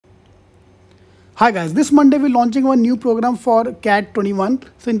Hi guys, this Monday we're launching our new program for CAT 21.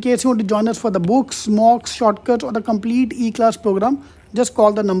 So in case you want to join us for the books, mocks, shortcuts or the complete e-class program, just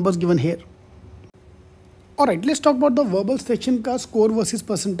call the numbers given here. Alright, let's talk about the verbal section ka score versus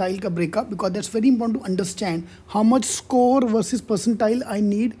percentile ka breakup, because that's very important to understand how much score versus percentile I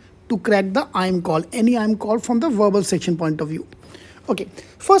need to crack the IIM call, any IIM call from the verbal section point of view. Okay,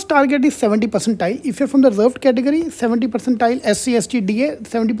 first target is 70 percentile. If you're from the reserved category, 70 percentile, SC, ST, DA,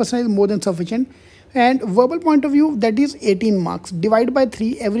 70% is more than sufficient. And verbal point of view, that is 18 marks. Divide by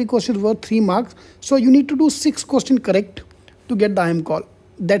 3, every question is worth 3 marks. So you need to do 6 questions correct to get the IIM call.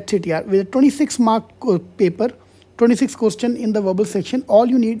 That's it, yeah. With a 26 mark paper, 26 question in the verbal section, all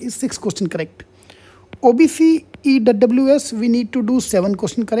you need is 6 questions correct. OBC, EWS, we need to do 7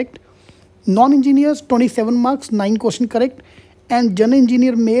 questions correct. Non-engineers, 27 marks, 9 questions correct. And general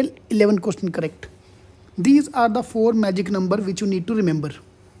engineer male, 11 questions correct. These are the 4 magic numbers which you need to remember.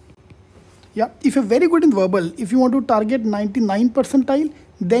 Yeah, if you're very good in verbal, if you want to target 99 percentile,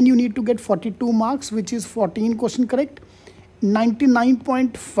 then you need to get 42 marks, which is 14 questions correct.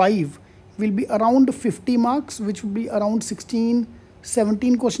 99.5 will be around 50 marks, which will be around 16,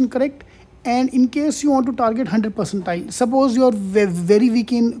 17 questions correct. And in case you want to target 100 percentile, suppose you're very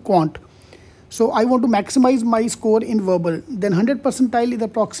weak in quant, so I want to maximize my score in verbal, then 100 percentile is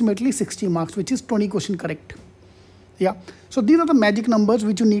approximately 60 marks, which is 20 questions correct. Yeah, so these are the magic numbers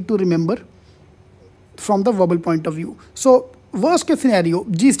which you need to remember from the verbal point of view. So worst case scenario,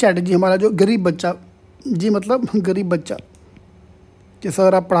 G strategy हमारा जो गरीब बच्चा, जी मतलब गरीब बच्चा कि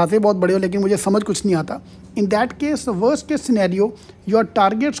sir आप पढ़ाते बहुत बड़े हो लेकिन मुझे समझ कुछ नहीं आता. In that case, the worst case scenario, your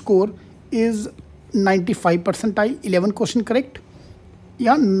target score is 95 percentile, 11 question correct.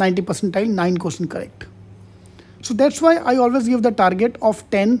 Yeah, 90 percentile, 9 question correct. So that's why I always give the target of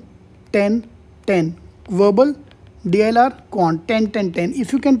 10, 10, 10. Verbal, DLR, quant, 10, 10, 10.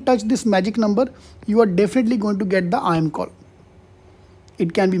 If you can touch this magic number, you are definitely going to get the IIM call.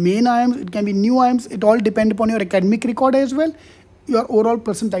 It can be main IIMs, it can be new IIMs. It all depends upon your academic record as well, your overall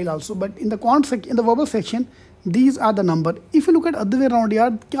percentile also. But in the quant in the verbal section, these are the number. If you look at other way around,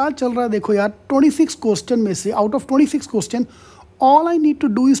 यार क्या चल रहा है देखो यार, 26 question में से out of 26 question, all I need to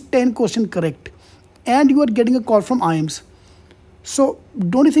do is 10 question correct, and you are getting a call from IIMs. So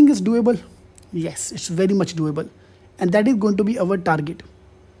don't you think it's doable? Yes, it's very much doable, and that is going to be our target.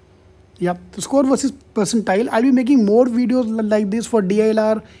 Yeah, the score versus percentile. I'll be making more videos like this for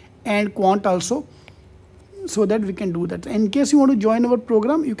DLR and quant also, so that we can do that. In case you want to join our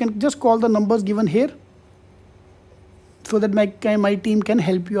program, you can just call the numbers given here, so that my team can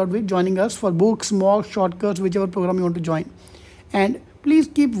help you out with joining us for books, mocks, shortcuts, whichever program you want to join. And please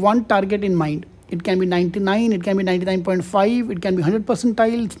keep one target in mind. It can be 99, it can be 99.5, it can be 100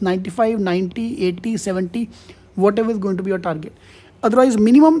 percentile, 95, 90, 80, 70, whatever is going to be your target. Otherwise,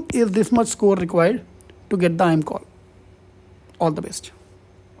 minimum is this much score required to get the IIM call. All the best.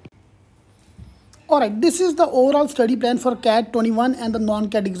 Alright, this is the overall study plan for CAT 21 and the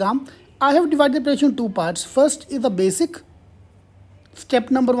non-CAT exam. I have divided the preparation into 2 parts. First is the basic.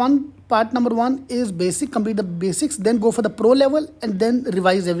 Step number 1, part number 1 is basic, complete the basics, then go for the pro level and then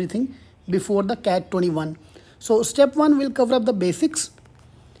revise everything before the CAT 21. So step 1 will cover up the basics,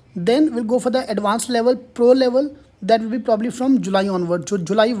 then we'll go for the advanced level, pro level, that will be probably from July onward. So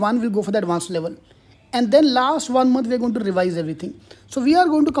July 1 we'll go for the advanced level, and then last 1 month we're going to revise everything. So we are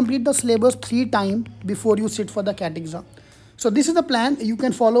going to complete the syllabus 3 times before you sit for the CAT exam. So this is the plan you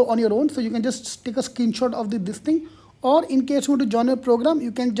can follow on your own. So you can just take a screenshot of this thing, or in case you want to join our program,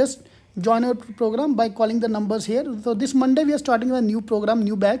 you can just join our program by calling the numbers here. So this Monday we are starting a new program,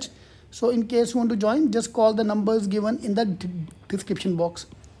 new batch. So in case you want to join, just call the numbers given in the description box,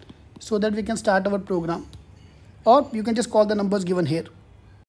 so that we can start our program, or you can just call the numbers given here.